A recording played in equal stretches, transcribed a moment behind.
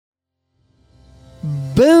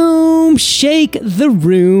boom, shake the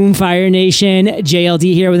room, Fire Nation.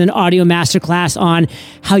 JLD here with an audio masterclass on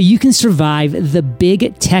how you can survive the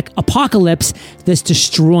big tech apocalypse that's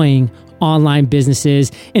destroying online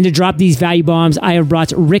businesses. And to drop these value bombs, I have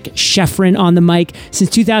brought Rick Schefren on the mic.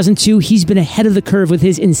 Since 2002, he's been ahead of the curve with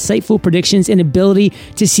his insightful predictions and ability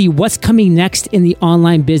to see what's coming next in the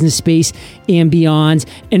online business space and beyond.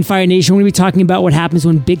 And Fire Nation, we're going to be talking about what happens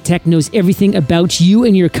when big tech knows everything about you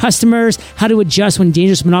and your customers, how to adjust when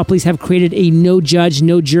dangerous monopolies have created a no judge,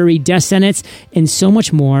 no jury death sentence, and so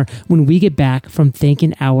much more when we get back from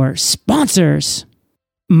thanking our sponsors.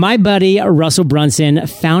 My buddy, Russell Brunson,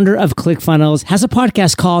 founder of ClickFunnels, has a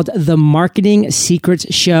podcast called The Marketing Secrets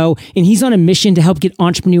Show, and he's on a mission to help get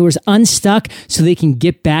entrepreneurs unstuck so they can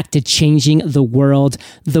get back to changing the world.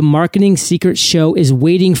 The Marketing Secrets Show is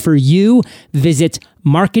waiting for you. Visit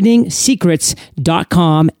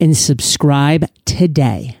marketingsecrets.com and subscribe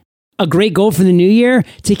today. A great goal for the new year: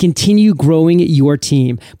 to continue growing your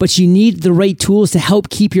team. But you need the right tools to help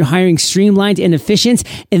keep your hiring streamlined and efficient,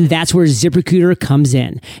 and that's where ZipRecruiter comes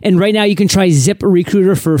in. And right now you can try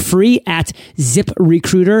ZipRecruiter for free at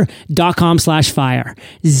ziprecruiter.com/fire.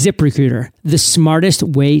 ZipRecruiter, the smartest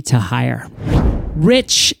way to hire.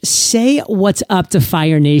 Rich, say what's up to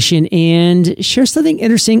Fire Nation and share something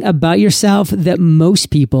interesting about yourself that most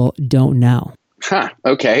people don't know.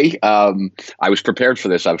 Okay. I was prepared for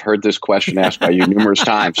this. I've heard this question asked by you numerous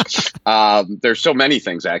times. There's so many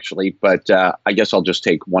things, actually, but I guess I'll just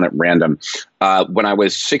take one at random. When I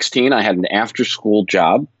was 16, I had an after-school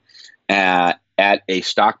job at a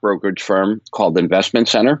stock brokerage firm called Investment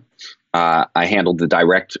Center. I handled the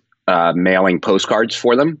direct mailing postcards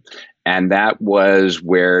for them, and that was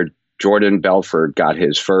where Jordan Belfort got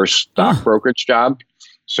his first stock brokerage job.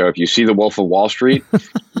 So if you see The Wolf of Wall Street,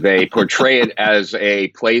 they portray it as a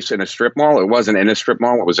place in a strip mall. It wasn't in a strip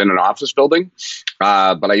mall. It was in an office building.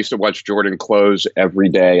 But I used to watch Jordan close every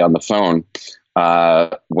day on the phone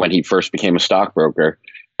when he first became a stockbroker.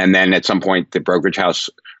 And then at some point, the brokerage house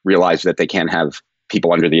realized that they can't have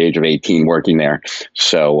people under the age of 18 working there.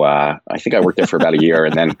 So I think I worked there for about a year,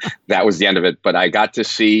 and then that was the end of it. But I got to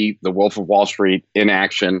see The Wolf of Wall Street in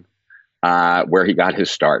action, where he got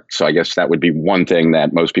his start. So I guess that would be one thing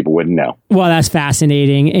that most people wouldn't know. Well, that's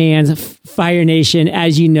fascinating. And Fire Nation,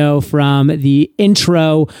 as you know from the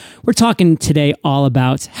intro, we're talking today all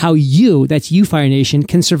about how that's you, Fire Nation,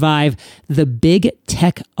 can survive the big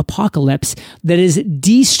tech apocalypse that is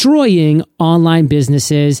destroying online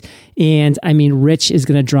businesses. And I mean, Rich is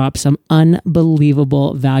going to drop some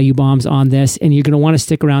unbelievable value bombs on this, and you're going to want to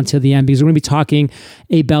stick around till the end because we're going to be talking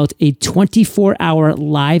about a 24-hour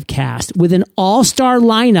live cast with an all-star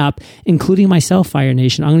lineup, including myself, Fire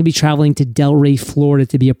Nation. I'm going to be traveling to Delray, Florida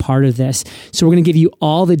to be a part of this. So we're going to give you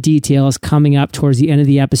all the details coming up towards the end of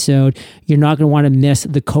the episode. You're not going to want to miss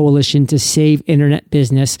the Coalition to Save Internet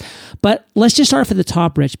Business. But let's just start off at the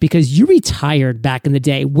top, Rich, because you retired back in the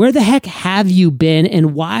day. Where the heck have you been,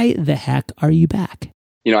 and why the heck are you back?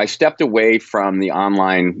 You know, I stepped away from the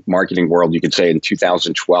online marketing world, you could say, in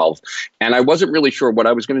 2012. And I wasn't really sure what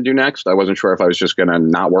I was going to do next. I wasn't sure if I was just going to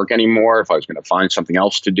not work anymore, if I was going to find something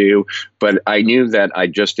else to do. But I knew that I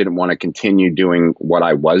just didn't want to continue doing what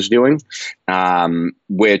I was doing,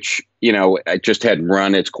 which, you know, it just had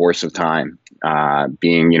run its course of time,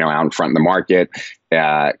 being, you know, out in front of the market,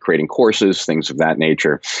 creating courses, things of that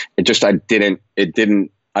nature.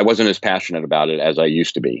 I wasn't as passionate about it as I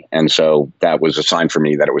used to be. And so that was a sign for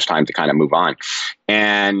me that it was time to kind of move on.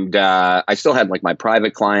 And I still had like my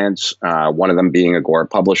private clients, one of them being Agora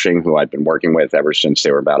Publishing, who I'd been working with ever since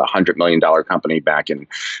they were about $100 million company back in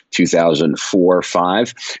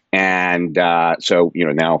 2004-05. And so, you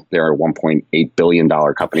know, now they're a $1.8 billion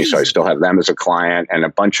company. So I still have them as a client and a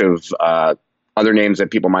bunch of other names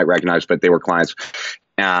that people might recognize, but they were clients.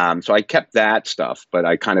 So I kept that stuff, but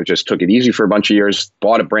I kind of just took it easy for a bunch of years,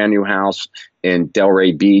 bought a brand new house in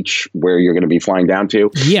Delray Beach, where you're going to be flying down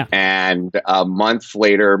to. Yeah. And a month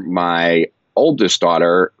later, my oldest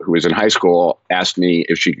daughter, who was in high school, asked me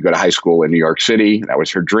if she could go to high school in New York City. That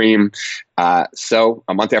was her dream. So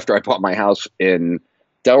a month after I bought my house in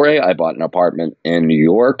Delray, I bought an apartment in New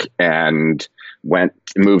York and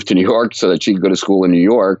moved to New York so that she could go to school in New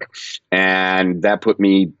York. And that put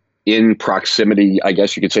me in proximity, I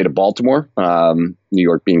guess you could say, to Baltimore, New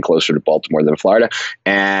York being closer to Baltimore than Florida.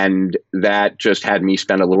 And that just had me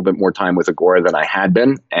spend a little bit more time with Agora than I had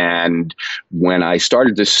been. And when I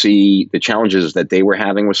started to see the challenges that they were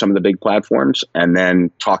having with some of the big platforms, and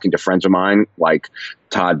then talking to friends of mine like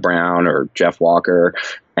Todd Brown or Jeff Walker,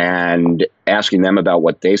 and asking them about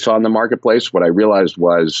what they saw in the marketplace, what I realized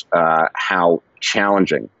was how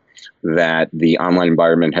challenging that the online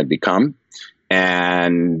environment had become.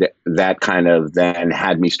 And that kind of then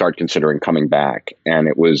had me start considering coming back. And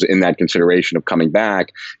it was in that consideration of coming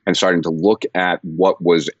back and starting to look at what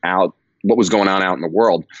was going on out in the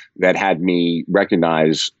world that had me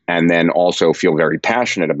recognize and then also feel very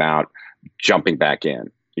passionate about jumping back in,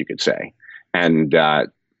 you could say. And I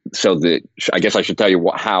guess I should tell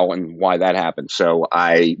you how and why that happened. So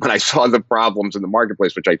when I saw the problems in the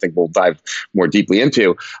marketplace, which I think we'll dive more deeply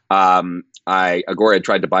into, Agora had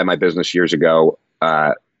tried to buy my business years ago.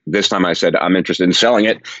 This time I said, I'm interested in selling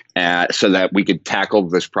it so that we could tackle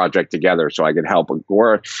this project together, so I could help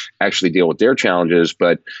Agora actually deal with their challenges,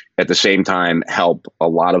 but at the same time, help a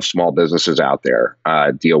lot of small businesses out there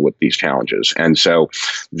deal with these challenges. And so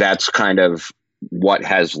that's kind of what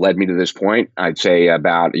has led me to this point. I'd say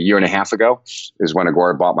about a year and a half ago is when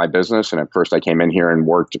Agora bought my business. And at first I came in here and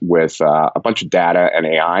worked with a bunch of data and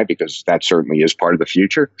AI, because that certainly is part of the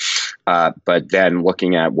future. But then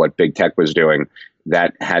looking at what big tech was doing,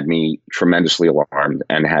 that had me tremendously alarmed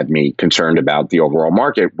and had me concerned about the overall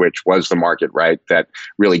market, which was the market, right, that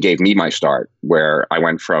really gave me my start, where I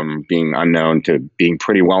went from being unknown to being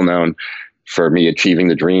pretty well known for me achieving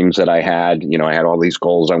the dreams that I had. I had all these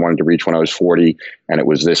goals I wanted to reach when I was 40, and it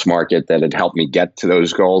was this market that had helped me get to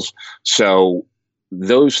those goals. So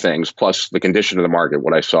those things, plus the condition of the market,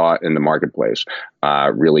 what I saw in the marketplace,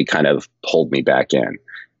 really kind of pulled me back in.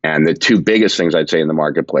 And the two biggest things I'd say in the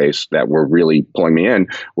marketplace that were really pulling me in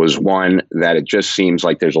was, one, that it just seems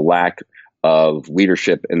like there's a lack of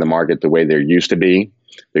leadership in the market the way there used to be.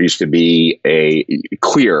 There used to be a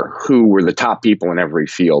clear who were the top people in every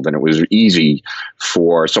field, and it was easy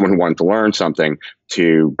for someone who wanted to learn something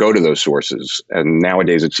to go to those sources. And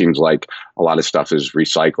nowadays it seems like a lot of stuff is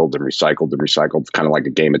recycled and recycled and recycled, kind of like a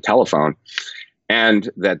game of telephone. And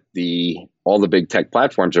that all the big tech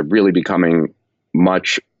platforms are really becoming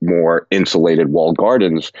much more insulated walled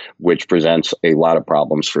gardens, which presents a lot of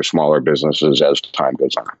problems for smaller businesses as time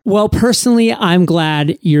goes on. Well, personally, I'm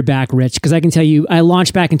glad you're back, Rich, because I can tell you, I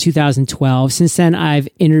launched back in 2012. Since then, I've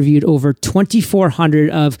interviewed over 2,400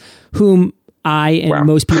 of whom I and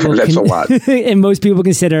most people That's a lot. and most people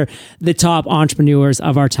consider the top entrepreneurs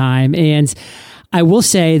of our time. And I will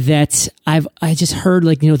say that I just heard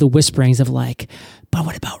the whisperings of but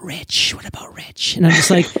what about Rich? What about Rich? And I'm just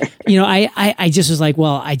like, I just was like,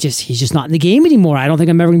 well, he's just not in the game anymore. I don't think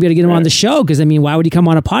I'm ever gonna be able to get him on the show. Cause why would he come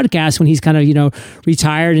on a podcast when he's kind of,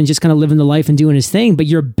 retired and just kind of living the life and doing his thing? But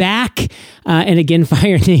you're back. And again,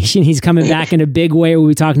 Fire Nation, he's coming back in a big way. We'll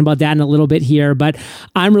be talking about that in a little bit here, but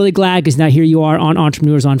I'm really glad because now here you are on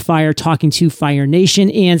Entrepreneurs on Fire, talking to Fire Nation.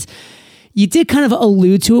 And you did kind of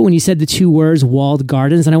allude to it when you said the two words, walled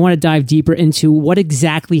gardens. And I want to dive deeper into what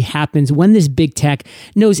exactly happens when this big tech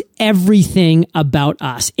knows everything about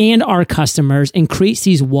us and our customers and creates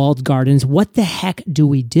these walled gardens. What the heck do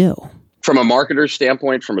we do? From a marketer's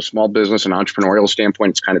standpoint, from a small business and entrepreneurial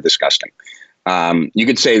standpoint, it's kind of disgusting. You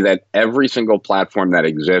could say that every single platform that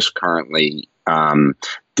exists currently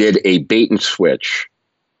did a bait and switch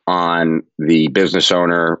on the business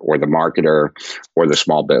owner or the marketer or the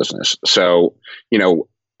small business. So,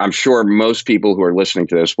 I'm sure most people who are listening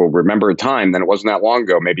to this will remember a time, then it wasn't that long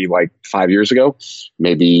ago, maybe like 5 years ago,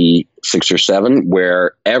 maybe 6 or 7,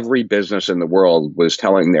 where every business in the world was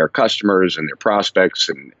telling their customers and their prospects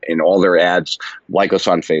and in all their ads, like us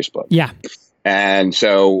on Facebook. Yeah. And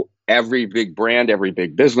so every big brand, every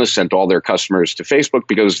big business sent all their customers to Facebook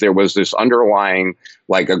because there was this underlying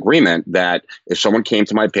agreement that if someone came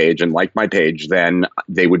to my page and liked my page, then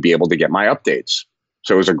they would be able to get my updates.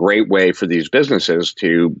 So it was a great way for these businesses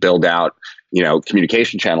to build out,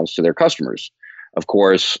 communication channels to their customers. Of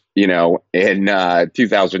course, in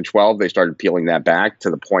 2012, they started peeling that back to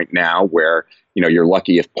the point now where, you're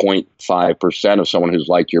lucky if 0.5% of someone who's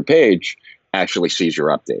liked your page actually sees your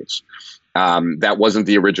updates. That wasn't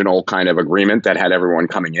the original kind of agreement that had everyone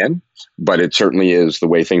coming in, but it certainly is the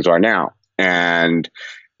way things are now. And,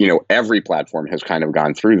 every platform has kind of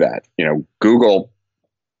gone through that. Google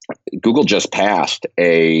just passed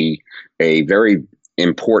a very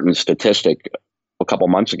important statistic a couple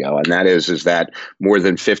months ago. And that is that more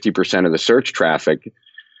than 50% of the search traffic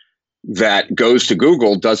that goes to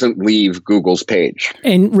Google doesn't leave Google's page.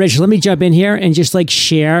 And Rich, let me jump in here and just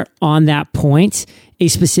share on that point a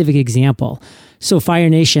specific example. So Fire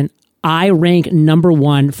Nation, I rank number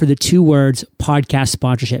one for the two words podcast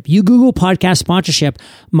sponsorship. You Google podcast sponsorship,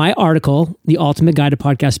 my article, The Ultimate Guide to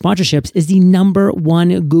Podcast Sponsorships, is the number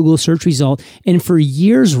one Google search result. And for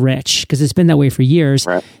years, Rich, because it's been that way for years,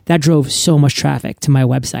 right, that drove so much traffic to my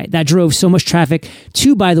website. That drove so much traffic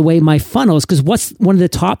to, by the way, my funnels. Because what's one of the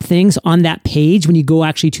top things on that page when you go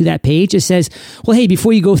actually to that page? It says, well, hey,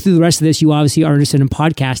 before you go through the rest of this, you obviously are interested in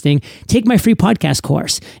podcasting, take my free podcast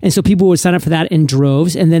course. And so people would sign up for that in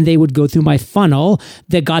droves, and then they would go through my funnel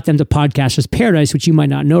that got them to Podcasters Paradise, which you might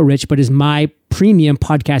not know, Rich, but is my premium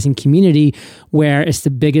podcasting community, where it's the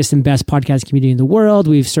biggest and best podcasting community in the world.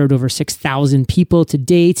 We've served over 6,000 people to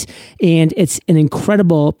date, and it's an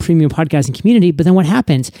incredible premium podcasting community. But then what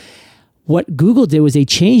happens? What Google did was they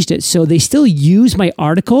changed it. So they still use my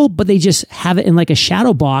article, but they just have it in like a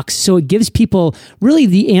shadow box. So it gives people really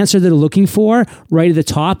the answer that they're looking for right at the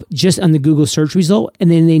top, just on the Google search result. And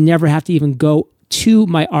then they never have to even go to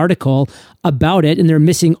my article about it. And they're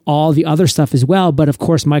missing all the other stuff as well. But of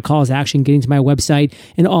course, my call is action, getting to my website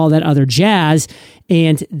and all that other jazz.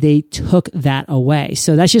 And they took that away.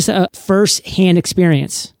 So that's just a first-hand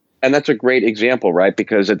experience. And that's a great example, right?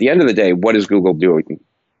 Because at the end of the day, what is Google doing?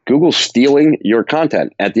 Google's stealing your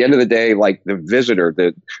content. At the end of the day, like the visitor,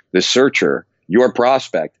 the searcher, your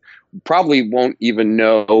prospect probably won't even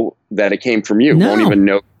know that it came from you. No. Won't even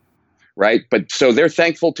know, right? But so they're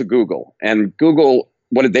thankful to Google. And Google,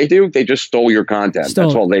 what did they do? They just stole your content.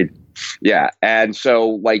 That's all they, yeah. And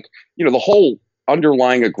so like, the whole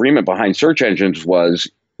underlying agreement behind search engines was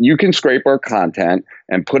you can scrape our content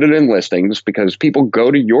and put it in listings because people go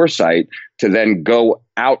to your site to then go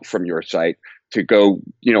out from your site to go,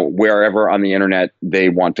 wherever on the internet they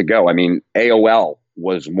want to go. I mean, AOL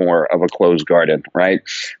was more of a closed garden, right?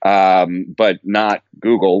 But not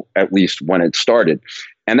Google, at least when it started.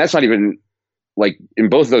 And that's not even like in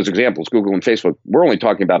both of those examples, Google and Facebook, we're only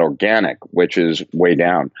talking about organic, which is way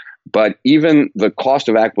down. But even the cost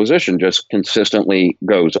of acquisition just consistently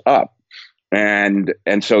goes up. And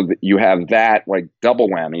so you have that like double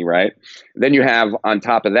whammy, right? Then you have on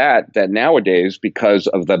top of that nowadays, because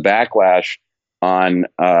of the backlash on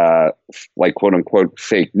like quote unquote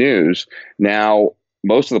fake news, now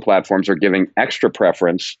most of the platforms are giving extra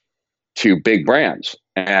preference to big brands.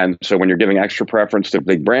 And so when you're giving extra preference to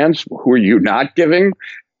big brands, who are you not giving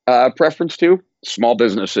preference to? Small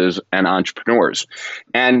businesses and entrepreneurs.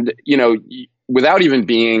 And, without even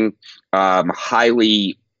being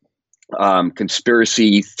highly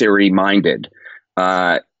conspiracy theory minded,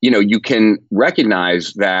 you can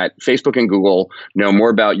recognize that Facebook and Google know more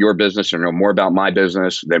about your business or know more about my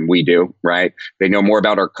business than we do, right? They know more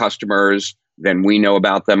about our customers than we know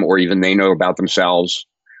about them, or even they know about themselves,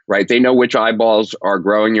 right? They know which eyeballs are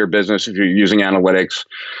growing your business if you're using analytics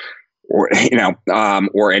or,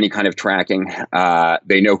 or any kind of tracking.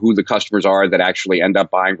 They know who the customers are that actually end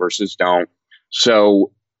up buying versus don't.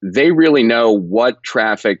 So they really know what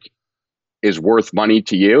traffic is worth money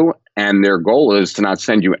to you. And their goal is to not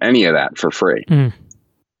send you any of that for free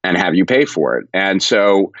and have you pay for it. And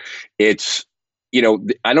so it's,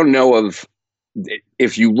 I don't know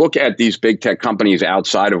if you look at these big tech companies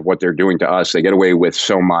outside of what they're doing to us, they get away with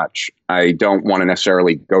so much. I don't want to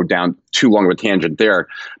necessarily go down too long of a tangent there,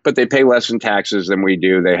 but they pay less in taxes than we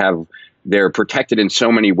do. They're protected in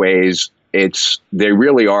so many ways. They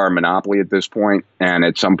really are a monopoly at this point. And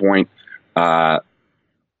at some point,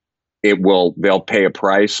 they'll pay a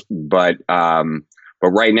price, but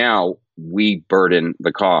right now we burden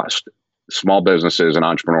the cost, small businesses and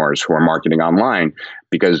entrepreneurs who are marketing online,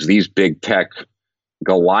 because these big tech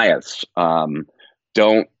Goliaths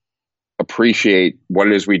don't appreciate what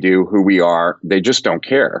it is we do, who we are. They just don't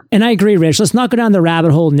care. And I agree, Rich. Let's not go down the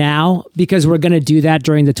rabbit hole now, because we're going to do that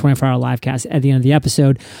during the 24-hour live cast at the end of the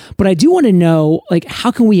episode. But I do want to know, like,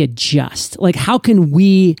 how can we adjust? Like, how can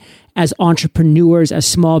we as entrepreneurs, as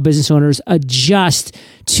small business owners, adjust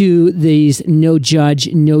to these no judge,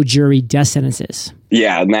 no jury death sentences?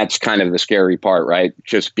 Yeah, and that's kind of the scary part, right?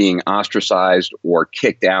 Just being ostracized or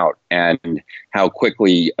kicked out, and how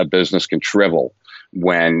quickly a business can shrivel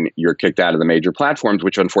when you're kicked out of the major platforms,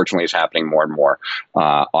 which unfortunately is happening more and more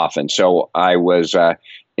often. So I was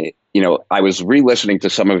re-listening to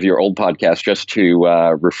some of your old podcasts just to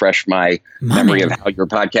refresh my memory of how your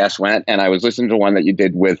podcast went. And I was listening to one that you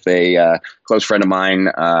did with a close friend of mine,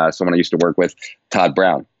 someone I used to work with, Todd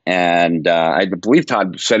Brown. And I believe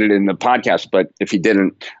Todd said it in the podcast, but if he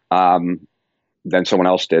didn't, then someone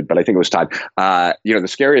else did. But I think it was Todd. The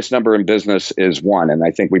scariest number in business is one. And I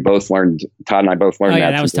think we both learned, Todd and I both learned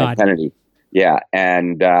that was Todd. Kennedy. Yeah.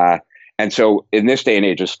 And And so in this day and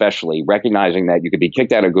age, especially recognizing that you could be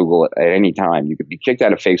kicked out of Google at any time, you could be kicked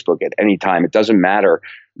out of Facebook at any time. It doesn't matter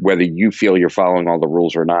whether you feel you're following all the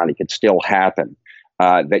rules or not. It could still happen.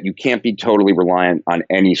 That you can't be totally reliant on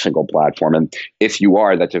any single platform. And if you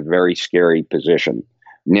are, that's a very scary position.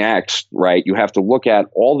 Next, right, you have to look at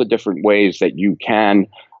all the different ways that you can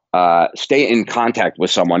stay in contact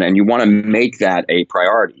with someone, and you want to make that a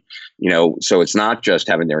priority. So it's not just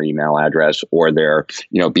having their email address or their,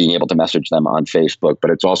 being able to message them on Facebook, but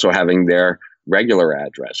it's also having their regular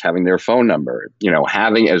address, having their phone number,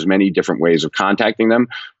 having as many different ways of contacting them,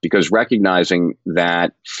 because recognizing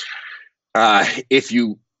that if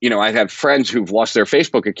I have friends who've lost their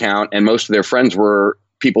Facebook account, and most of their friends were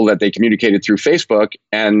people that they communicated through Facebook,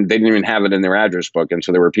 and they didn't even have it in their address book. And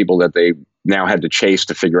so there were people that they now had to chase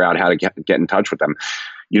to figure out how to get in touch with them.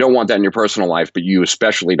 You don't want that in your personal life, but you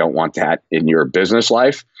especially don't want that in your business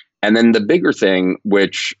life. And then the bigger thing,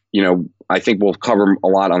 which, I think we'll cover a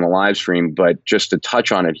lot on the live stream, but just to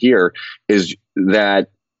touch on it here, is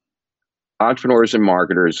that entrepreneurs and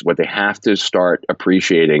marketers, what they have to start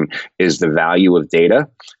appreciating is the value of data,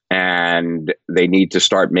 and they need to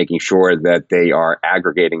start making sure that they are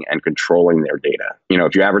aggregating and controlling their data.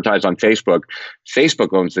 If you advertise on Facebook,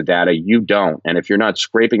 Facebook owns the data, you don't. And if you're not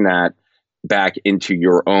scraping that back into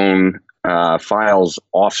your own files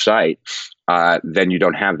offsite, then you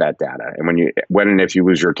don't have that data. And when and if you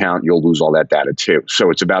lose your account, you'll lose all that data too. So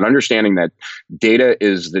it's about understanding that data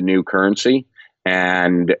is the new currency.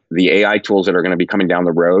 And the AI tools that are going to be coming down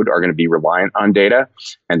the road are going to be reliant on data.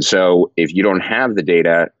 And so if you don't have the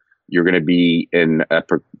data, you're going to be in a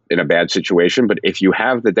bad situation. But if you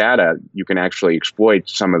have the data, you can actually exploit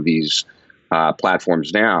some of these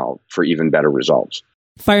platforms now for even better results.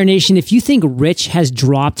 Fire Nation, if you think Rich has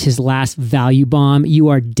dropped his last value bomb, you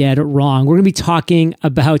are dead wrong. We're going to be talking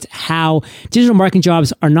about how digital marketing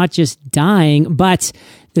jobs are not just dying, but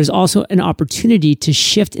there's also an opportunity to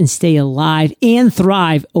shift and stay alive and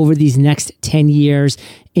thrive over these next 10 years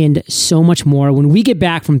and so much more when we get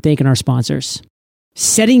back from thanking our sponsors.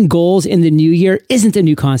 Setting goals in the new year isn't a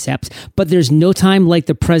new concept, but there's no time like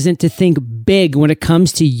the present to think big when it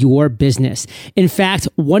comes to your business. In fact,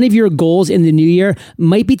 one of your goals in the new year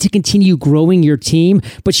might be to continue growing your team,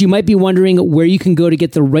 but you might be wondering where you can go to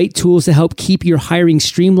get the right tools to help keep your hiring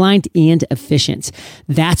streamlined and efficient.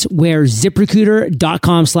 That's where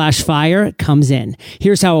ZipRecruiter.com/fire comes in.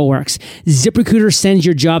 Here's how it works. ZipRecruiter sends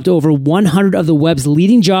your job to over 100 of the web's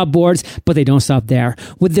leading job boards, but they don't stop there.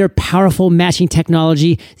 With their powerful matching technology,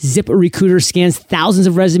 ZipRecruiter scans thousands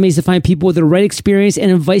of resumes to find people with the right experience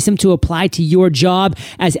and invites them to apply to your job.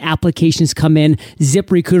 As applications come in,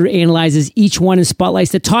 ZipRecruiter analyzes each one and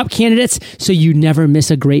spotlights the top candidates so you never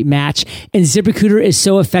miss a great match. And ZipRecruiter is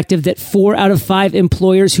so effective that 4 out of 5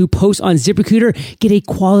 employers who post on ZipRecruiter get a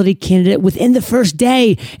quality candidate within the first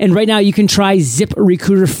day. And right now you can try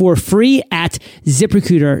ZipRecruiter for free at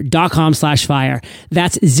ZipRecruiter.com/fire.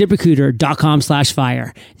 That's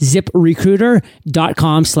ZipRecruiter.com/fire.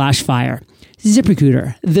 ZipRecruiter.com/fire.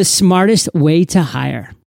 ZipRecruiter, the smartest way to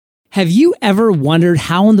hire. Have you ever wondered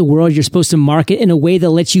how in the world you're supposed to market in a way that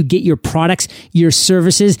lets you get your products, your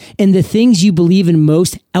services, and the things you believe in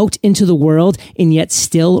most out into the world and yet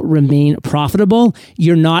still remain profitable?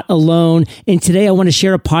 You're not alone. And today I want to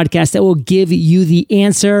share a podcast that will give you the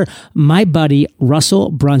answer. My buddy, Russell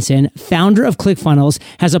Brunson, founder of ClickFunnels,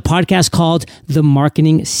 has a podcast called The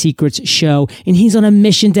Marketing Secrets Show. And he's on a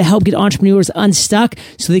mission to help get entrepreneurs unstuck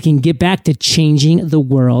so they can get back to changing the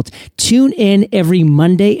world. Tune in every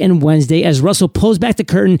Monday and Wednesday as Russell pulls back the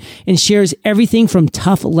curtain and shares everything from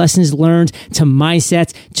tough lessons learned to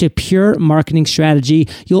mindsets to pure marketing strategy.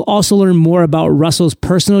 You'll also learn more about Russell's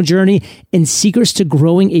personal journey and secrets to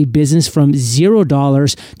growing a business from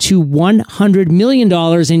 $0 to $100 million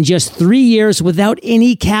in just 3 years without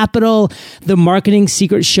any capital. The Marketing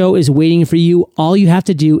Secrets Show is waiting for you. All you have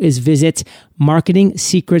to do is visit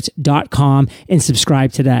marketingsecrets.com and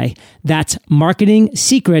subscribe today. That's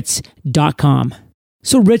marketingsecrets.com.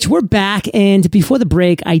 So Rich, we're back, and before the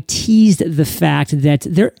break, I teased the fact that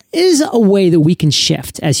there is a way that we can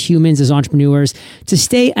shift as humans, as entrepreneurs, to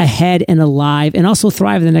stay ahead and alive and also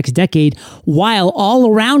thrive in the next decade, while all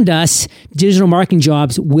around us, digital marketing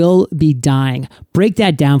jobs will be dying. Break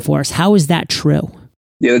that down for us. How is that true?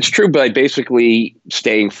 Yeah, that's true by basically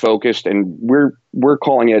staying focused, and we're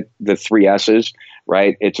calling it the 3 S's,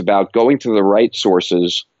 right? It's about going to the right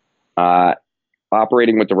sources,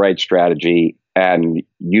 operating with the right strategy, and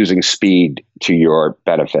using speed to your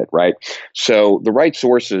benefit, right? So the right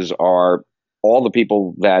sources are all the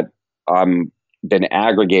people that been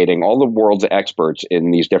aggregating, all the world's experts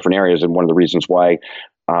in these different areas. And one of the reasons why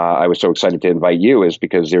I was so excited to invite you is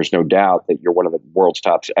because there's no doubt that you're one of the world's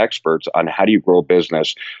top experts on how do you grow a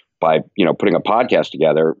business by, putting a podcast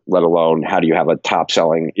together, let alone how do you have a top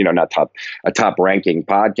selling, a top ranking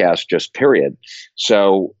podcast, just period.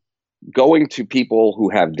 So going to people who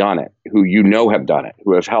have done it, who have done it,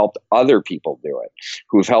 who have helped other people do it,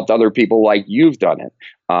 who have helped other people like you've done it,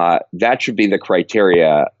 that should be the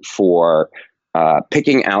criteria for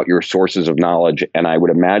picking out your sources of knowledge. And I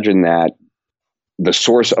would imagine that the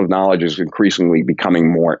source of knowledge is increasingly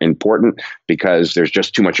becoming more important because there's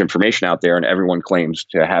just too much information out there and everyone claims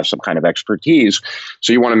to have some kind of expertise.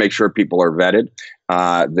 So you want to make sure people are vetted.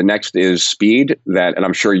 The next is speed, and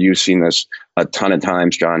I'm sure you've seen this a ton of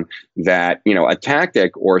times, John, that, a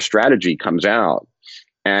tactic or a strategy comes out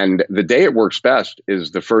and the day it works best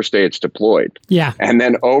is the first day it's deployed. Yeah. And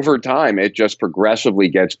then over time, it just progressively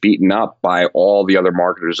gets beaten up by all the other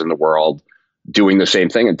marketers in the world doing the same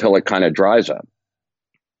thing until it kind of dries up.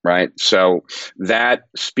 Right. So that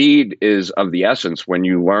speed is of the essence. When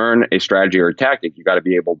you learn a strategy or a tactic, you got to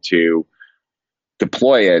be able to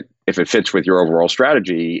deploy it if it fits with your overall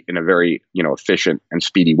strategy in a very, efficient and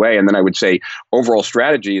speedy way. And then I would say overall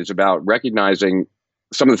strategy is about recognizing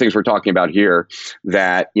some of the things we're talking about here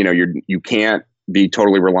that, you can't be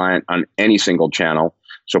totally reliant on any single channel.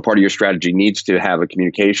 So part of your strategy needs to have a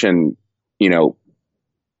communication,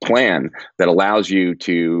 plan that allows you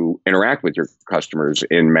to interact with your customers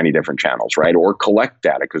in many different channels, right? Or collect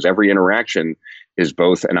data, because every interaction is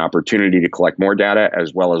both an opportunity to collect more data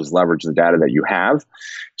as well as leverage the data that you have.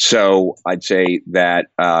 So I'd say that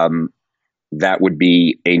that would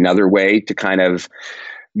be another way to kind of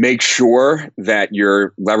make sure that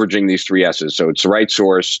you're leveraging these three S's. So it's the right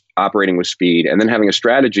source, operating with speed, and then having a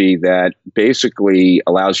strategy that basically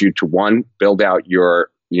allows you to, one, build out your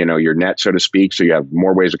net, so to speak, so you have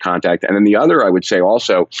more ways of contact. And then the other, I would say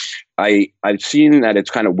also, I've seen that it's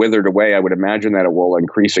kind of withered away. I would imagine that it will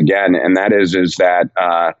increase again. And that is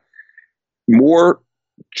that more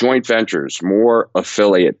joint ventures, more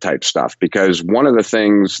affiliate type stuff, because one of the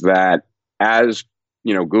things that as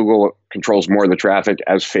Google controls more of the traffic,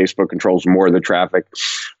 as Facebook controls more of the traffic,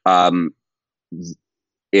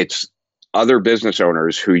 it's other business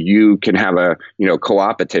owners who you can have a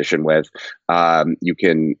co-opetition with. You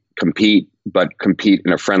can compete, but compete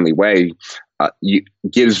in a friendly way.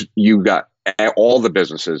 Gives you got all the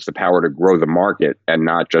businesses the power to grow the market and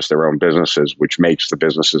not just their own businesses, which makes the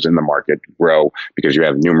businesses in the market grow because you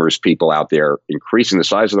have numerous people out there increasing the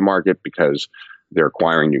size of the market because they're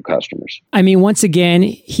acquiring new customers. I mean, once again,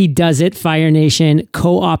 he does it, Fire Nation,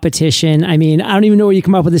 co-opetition. I mean, I don't even know where you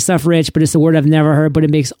come up with this stuff, Rich, but it's a word I've never heard, but it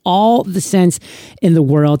makes all the sense in the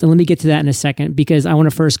world. And let me get to that in a second, because I want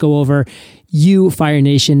to first go over you, Fire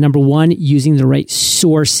Nation. Number one, using the right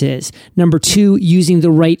sources. Number two, using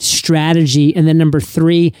the right strategy. And then number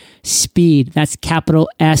three, speed. That's capital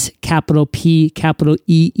S, capital P, capital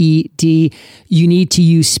EED. You need to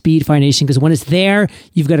use speed, Fire Nation, because when it's there,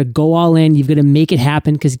 you've got to go all in. You've got to make it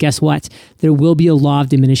happen, because guess what? There will be a law of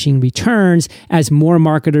diminishing returns as more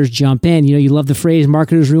marketers jump in. You love the phrase,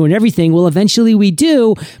 marketers ruin everything. Well, eventually we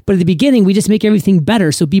do, but at the beginning, we just make everything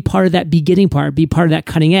better. So be part of that beginning part, be part of that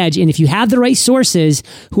cutting edge. And if you have the right sources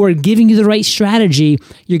who are giving you the right strategy,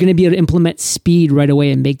 you're going to be able to implement speed right away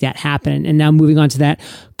and make that happen. And now moving on to that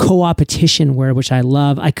co-opetition word, which I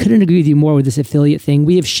love. I couldn't agree with you more with this affiliate thing.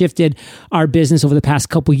 We have shifted our business over the past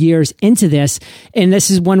couple years into this. And this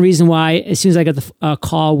is one reason why, as soon as I got the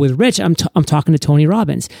call with Rich, I'm talking to Tony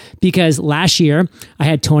Robbins, because last year I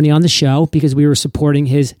had Tony on the show because we were supporting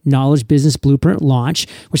his Knowledge Business Blueprint launch,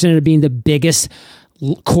 which ended up being the biggest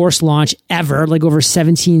course launch ever. Like over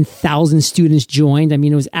 17,000 students joined. I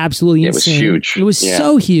mean, it was absolutely insane. It was huge. It was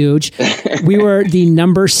so huge. We were the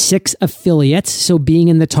number 6 affiliate. So being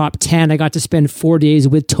in the top 10, I got to spend 4 days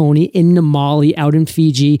with Tony in Namali out in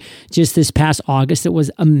Fiji just this past August. It was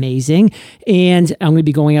amazing. And I'm going to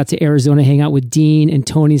be going out to Arizona, hang out with Dean and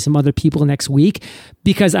Tony and some other people next week,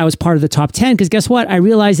 because I was part of the top 10. Because guess what? I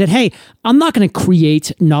realized that, hey, I'm not going to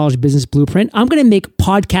create Knowledge Business Blueprint. I'm going to make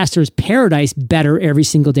Podcasters Paradise better every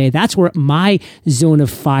single day. That's where my zone of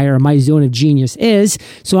fire, my zone of genius is.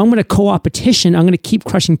 So I'm going to co-opetition. I'm going to keep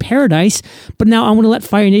crushing Paradise. But now I want to let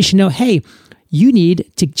Fire Nation know, hey, you need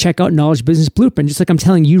to check out Knowledge Business Blueprint. Just like I'm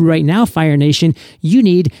telling you right now, Fire Nation, you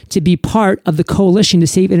need to be part of the coalition to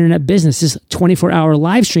save internet business. This 24-hour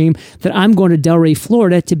live stream that I'm going to Delray,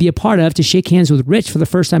 Florida to be a part of, to shake hands with Rich for the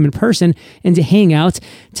first time in person and to hang out,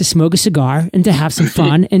 to smoke a cigar and to have some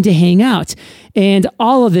fun and to hang out. And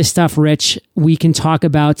all of this stuff, Rich, we can talk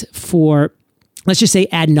about for let's just say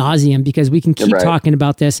ad nauseum, because we can keep talking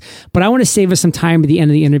about this, but I want to save us some time at the end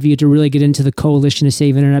of the interview to really get into the Coalition to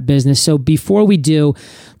Save Internet Business. So before we do,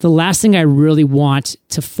 the last thing I really want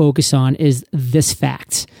to focus on is this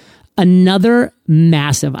fact. Another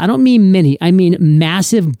massive, I don't mean mini, I mean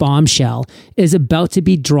massive bombshell is about to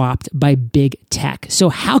be dropped by big tech. So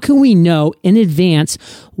how can we know in advance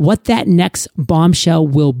what that next bombshell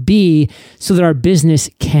will be so that our business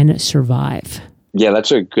can survive? Yeah,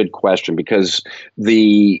 that's a good question, because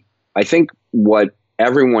I think what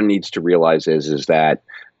everyone needs to realize is that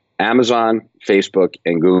Amazon, Facebook,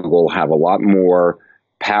 and Google have a lot more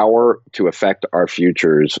power to affect our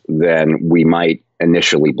futures than we might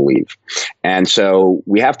initially believe. And so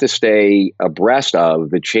we have to stay abreast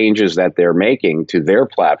of the changes that they're making to their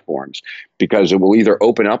platforms, because it will either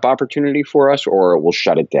open up opportunity for us or it will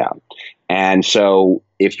shut it down. And so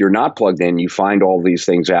if you're not plugged in, you find all these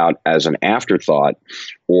things out as an afterthought,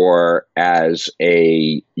 or as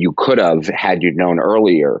you could have had you known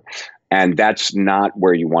earlier. And that's not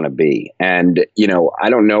where you want to be. And, I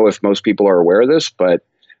don't know if most people are aware of this, but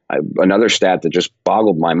another stat that just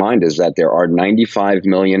boggled my mind is that there are 95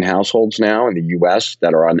 million households now in the U.S.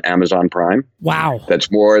 that are on Amazon Prime. Wow.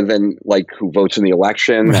 That's more than who votes in the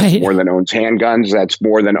election. Right. That's more than owns handguns. That's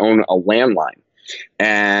more than own a landline.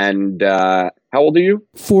 And how old are you?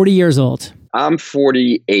 40 years old. I'm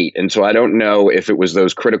 48. And so I don't know if it was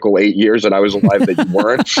those critical 8 years that I was alive that you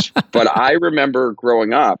weren't. But I remember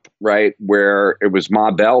growing up, right, where it was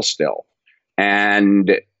Ma Bell still.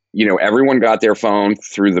 And everyone got their phone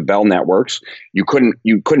through the Bell networks. You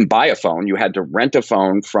couldn't buy a phone. You had to rent a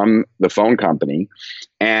phone from the phone company,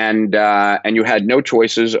 and you had no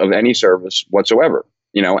choices of any service whatsoever.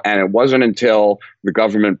 And it wasn't until the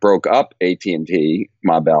government broke up AT&T,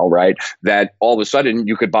 Ma Bell, right, that all of a sudden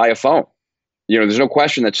you could buy a phone. There's no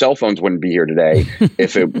question that cell phones wouldn't be here today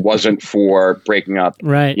if it wasn't for breaking up,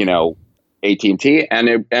 right. AT&T,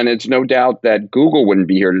 and it's no doubt that Google wouldn't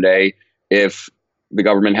be here today if the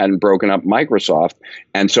government hadn't broken up Microsoft.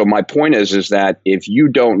 And so my point is that if you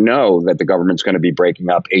don't know that the government's going to be breaking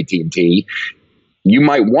up AT&T, you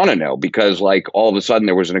might want to know, because all of a sudden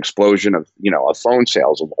there was an explosion of, of phone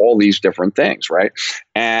sales of all these different things. Right.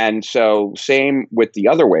 And so same with the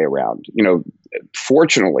other way around.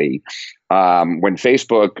 Fortunately, when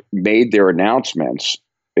Facebook made their announcements,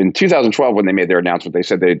 in 2012, when they made their announcement, they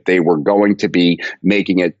said that they were going to be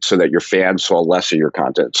making it so that your fans saw less of your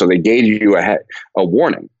content. So they gave you a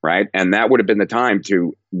warning, right? And that would have been the time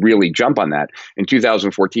to really jump on that. In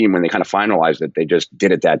 2014, when they kind of finalized it, they just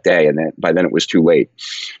did it that day. And then, by then it was too late.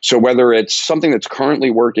 So whether it's something that's currently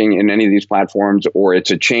working in any of these platforms, or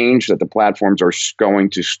it's a change that the platforms are going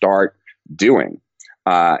to start doing,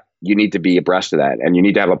 you need to be abreast of that. And you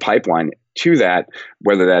need to have a pipeline to that,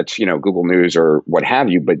 whether that's, Google News or what have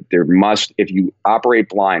you. But if you operate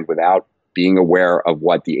blind without being aware of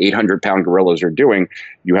what the 800-pound gorillas are doing,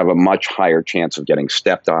 you have a much higher chance of getting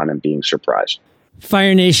stepped on and being surprised.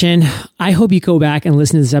 Fire Nation, I hope you go back and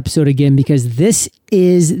listen to this episode again, because this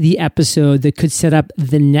is the episode that could set up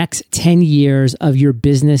the next 10 years of your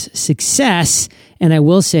business success. And I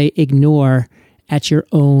will say, ignore at your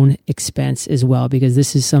own expense as well, because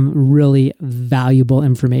this is some really valuable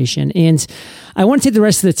information. And I want to take the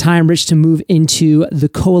rest of the time, Rich, to move into the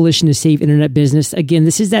Coalition to Save Internet Business. Again,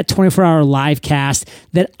 this is that 24-hour live cast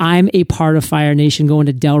that I'm a part of, Fire Nation, going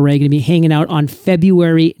to Delray, going to be hanging out on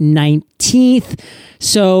February 19th.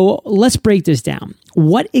 So let's break this down.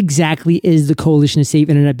 What exactly is the Coalition to Save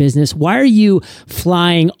Internet Business? Why are you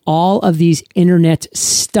flying all of these internet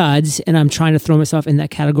studs, and I'm trying to throw myself in that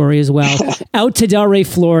category as well, out to Delray,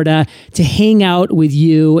 Florida to hang out with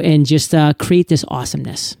you and just create this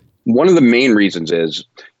awesomeness? One of the main reasons is,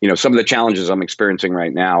 some of the challenges I'm experiencing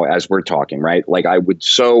right now as we're talking, right? I would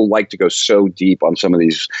so like to go so deep on some of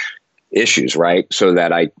these issues, right? So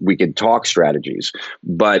that we could talk strategies.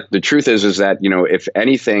 But the truth is that, if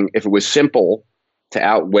anything, if it was simple to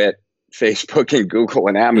outwit Facebook and Google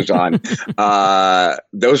and Amazon,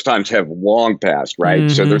 those times have long passed, right?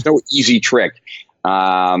 Mm-hmm. So there's no easy trick.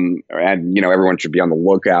 And, everyone should be on the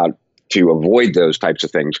lookout to avoid those types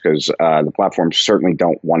of things, because the platforms certainly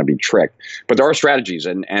don't want to be tricked. But there are strategies,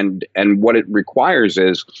 and what it requires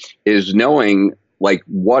is knowing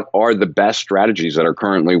what are the best strategies that are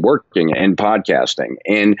currently working in podcasting,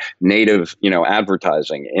 in native,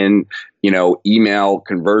 advertising, in, email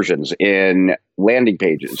conversions, in landing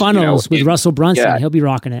pages. Funnels with Russell Brunson. Yeah, he'll be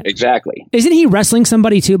rocking it. Exactly. Isn't he wrestling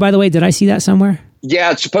somebody too, by the way? Did I see that somewhere?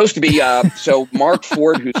 Yeah, it's supposed to be. So Mark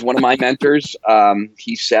Ford, who's one of my mentors,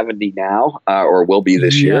 he's 70 now, or will be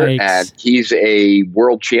this year. And he's a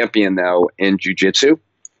world champion, though, in jiu-jitsu.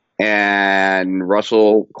 And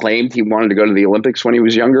Russell claimed he wanted to go to the Olympics when he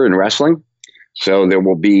was younger in wrestling. So there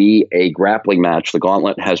will be a grappling match. The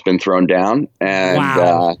gauntlet has been thrown down, and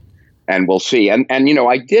Wow. And we'll see. And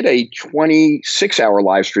I did a 26-hour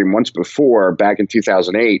live stream once before back in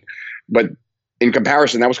 2008, but in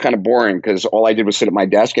comparison, that was kind of boring because all I did was sit at my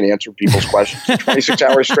desk and answer people's questions for 26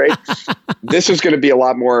 hours straight. This is going to be a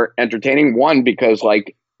lot more entertaining. One, because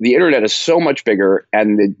like the internet is so much bigger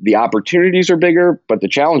and the opportunities are bigger, but the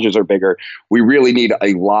challenges are bigger. We really need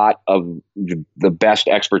a lot of the best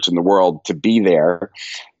experts in the world to be there.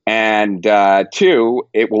 And two,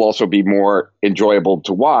 it will also be more enjoyable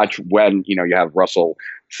to watch when, you have Russell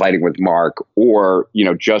fighting with Mark, or,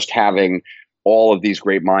 just having all of these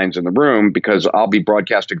great minds in the room, because I'll be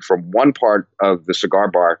broadcasting from one part of the cigar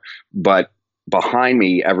bar, but behind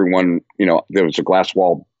me, everyone, there was a glass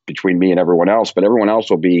wall between me and everyone else, but everyone else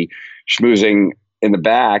will be schmoozing in the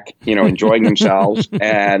back, enjoying themselves.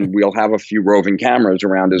 And we'll have a few roving cameras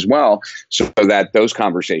around as well, so that those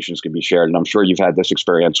conversations can be shared. And I'm sure you've had this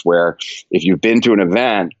experience where if you've been to an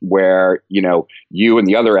event where, you and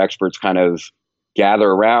the other experts kind of gather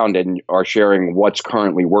around and are sharing what's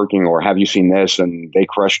currently working, or have you seen this and they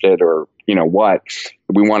crushed it, or what.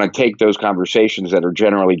 We want to take those conversations that are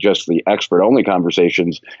generally just the expert only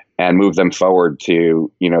conversations and move them forward to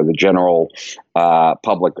the general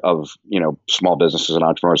public of small businesses and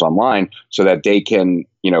entrepreneurs online, so that they can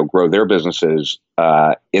grow their businesses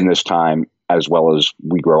in this time as well as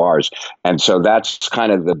we grow ours. And so that's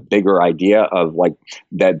kind of the bigger idea of like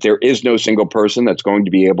that there is no single person that's going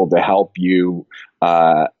to be able to help you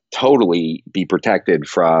totally be protected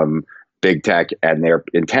from big tech and their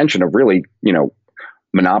intention of really,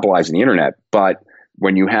 monopolizing the internet. But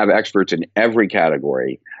when you have experts in every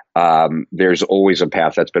category, there's always a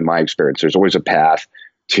path. That's been my experience. There's always a path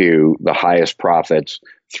to the highest profits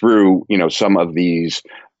through, some of these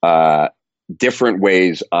different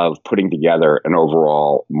ways of putting together an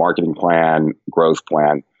overall marketing plan, growth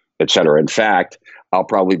plan, et cetera. In fact, I'll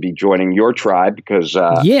probably be joining your tribe because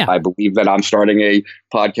I believe that I'm starting a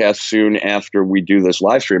podcast soon after we do this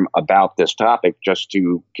live stream about this topic, just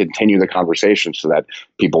to continue the conversation so that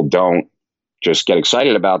people don't just get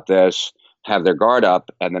excited about this, have their guard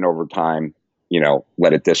up, and then over time,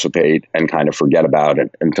 let it dissipate and kind of forget about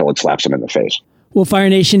it until it slaps them in the face. Well, Fire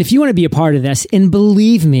Nation, if you want to be a part of this, and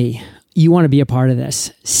believe me, you want to be a part of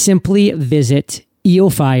this, simply visit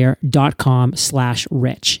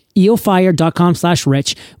eofire.com/rich.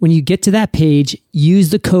 eofire.com/rich. When you get to that page, use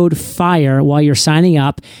the code FIRE while you're signing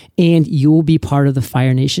up, and you will be part of the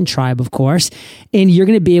Fire Nation tribe, of course. And you're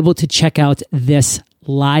going to be able to check out this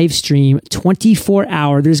live stream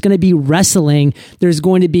 24-hour. There's going to be wrestling. There's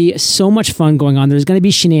going to be so much fun going on. There's going to be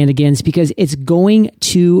shenanigans, because it's going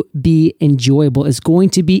to be enjoyable. It's going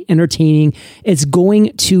to be entertaining. It's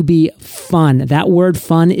going to be fun. That word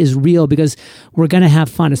fun is real, because we're going to have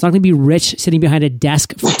fun. It's not going to be Rich sitting behind a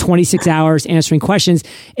desk for 26 hours answering questions.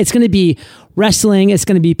 It's going to be wrestling. It's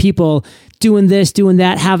going to be people doing this, doing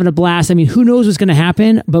that, having a blast. I mean, who knows what's going to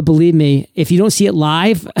happen? But believe me, if you don't see it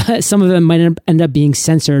live, some of them might end up being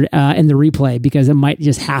censored in the replay, because it might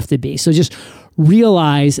just have to be. So just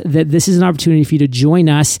realize that this is an opportunity for you to join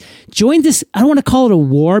us. Join this. I don't want to call it a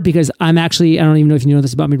war, because I don't even know if you know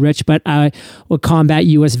this about me, Rich, but I was a combat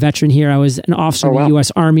U.S. veteran here. I was an officer in the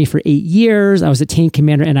U.S. Army for 8 years. I was a tank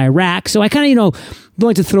commander in Iraq. So I kind of,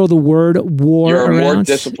 like to throw the word war around. You're a more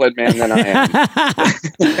disciplined man than I am.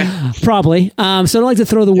 Probably. So I don't like to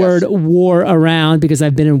throw the word war around, because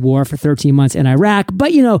I've been in war for 13 months in Iraq.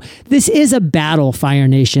 But, this is a battle, Fire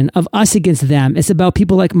Nation, of us against them. It's about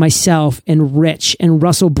people like myself and Rich and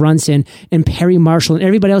Russell Brunson and Perry Marshall and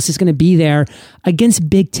everybody else is going to be there against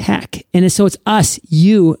big tech. And so it's us,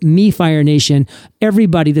 you, me, Fire Nation,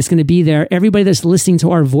 everybody that's going to be there, everybody that's listening to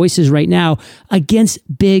our voices right now against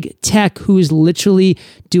big tech, who is literally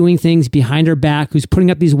doing things behind our back, who's putting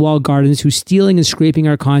up these walled gardens, who's stealing and scraping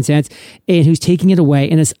our content, and who's taking it away.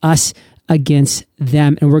 And it's us against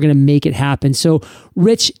them, and we're going to make it happen. So,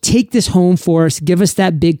 Rich, take this home for us. Give us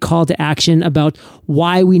that big call to action about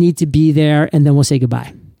why we need to be there, and then we'll say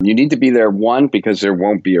goodbye. You need to be there, one, because there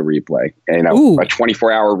won't be a replay. And, a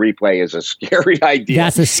 24-hour replay is a scary idea.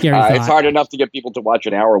 That's a scary thought. It's hard enough to get people to watch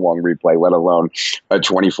an hour-long replay, let alone a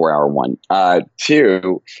 24-hour one.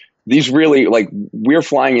 Two, these really, we're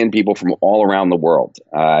flying in people from all around the world.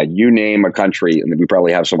 You name a country, and we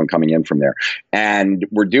probably have someone coming in from there. And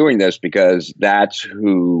we're doing this because that's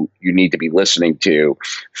who you need to be listening to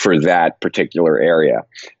for that particular area.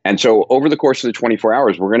 And so over the course of the 24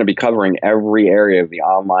 hours, we're going to be covering every area of the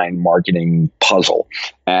online marketing puzzle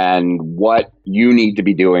and what you need to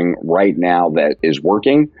be doing right now that is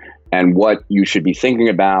working, and what you should be thinking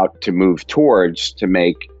about to move towards to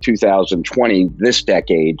make 2020, this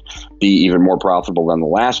decade, be even more profitable than the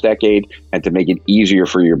last decade, and to make it easier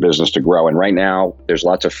for your business to grow. And right now, there's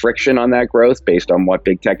lots of friction on that growth based on what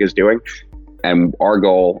big tech is doing. And our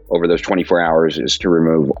goal over those 24 hours is to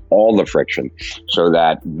remove all the friction so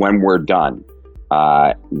that when we're done,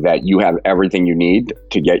 that you have everything you need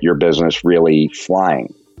to get your business really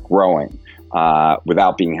flying, growing,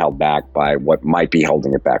 without being held back by what might be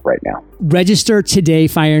holding it back right now. Register today,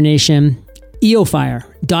 Fire Nation.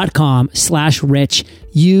 eofire.com/rich.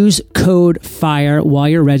 Use code FIRE while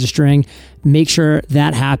you're registering. Make sure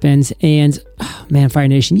that happens. And man, Fire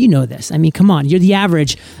Nation, you know this. I mean, come on. You're the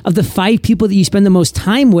average of the 5 people that you spend the most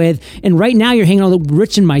time with. And right now you're hanging out with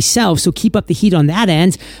Rich and myself. So keep up the heat on that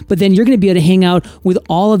end. But then you're going to be able to hang out with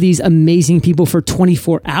all of these amazing people for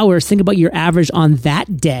 24 hours. Think about your average on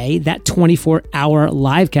that day, that 24-hour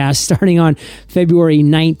live cast starting on February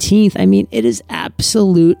 19th. I mean, it is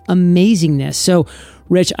absolute amazingness. So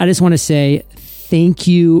Rich, I just want to say thank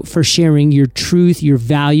you for sharing your truth, your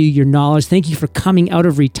value, your knowledge. Thank you for coming out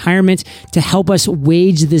of retirement to help us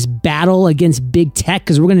wage this battle against big tech,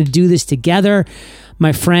 because we're going to do this together.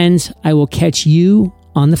 My friends, I will catch you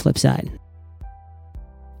on the flip side.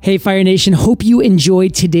 Hey, Fire Nation. Hope you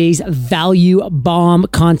enjoyed today's value bomb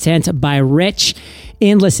content by Rich.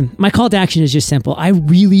 And listen, my call to action is just simple. I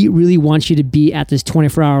really, really want you to be at this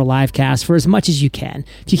 24-hour live cast for as much as you can.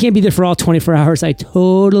 If you can't be there for all 24 hours, I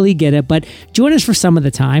totally get it. But join us for some of the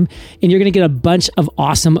time, and you're going to get a bunch of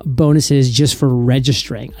awesome bonuses just for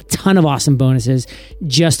registering. A ton of awesome bonuses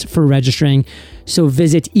just for registering. So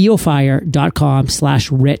visit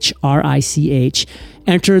eofire.com/rich, R-I-C-H.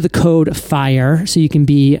 Enter the code FIRE so you can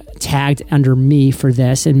be tagged under me for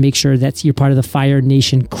this, and make sure that you're part of the Fire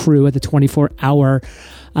Nation crew at the 24-hour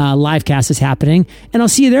live cast is happening. And I'll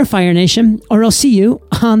see you there, Fire Nation, or I'll see you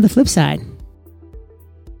on the flip side.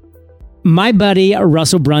 My buddy,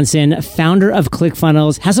 Russell Brunson, founder of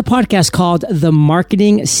ClickFunnels, has a podcast called The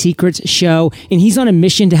Marketing Secrets Show, and he's on a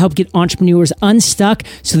mission to help get entrepreneurs unstuck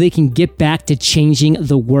so they can get back to changing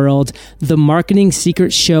the world. The Marketing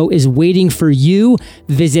Secrets Show is waiting for you.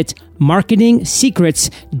 Visit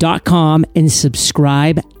marketingsecrets.com and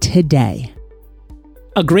subscribe today.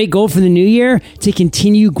 A great goal for the new year: to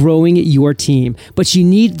continue growing your team. But you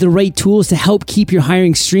need the right tools to help keep your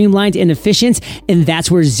hiring streamlined and efficient, and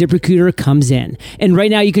that's where ZipRecruiter comes in. And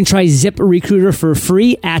right now you can try ZipRecruiter for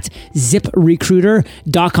free at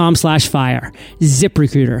ziprecruiter.com/fire.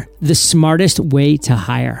 ZipRecruiter, the smartest way to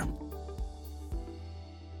hire.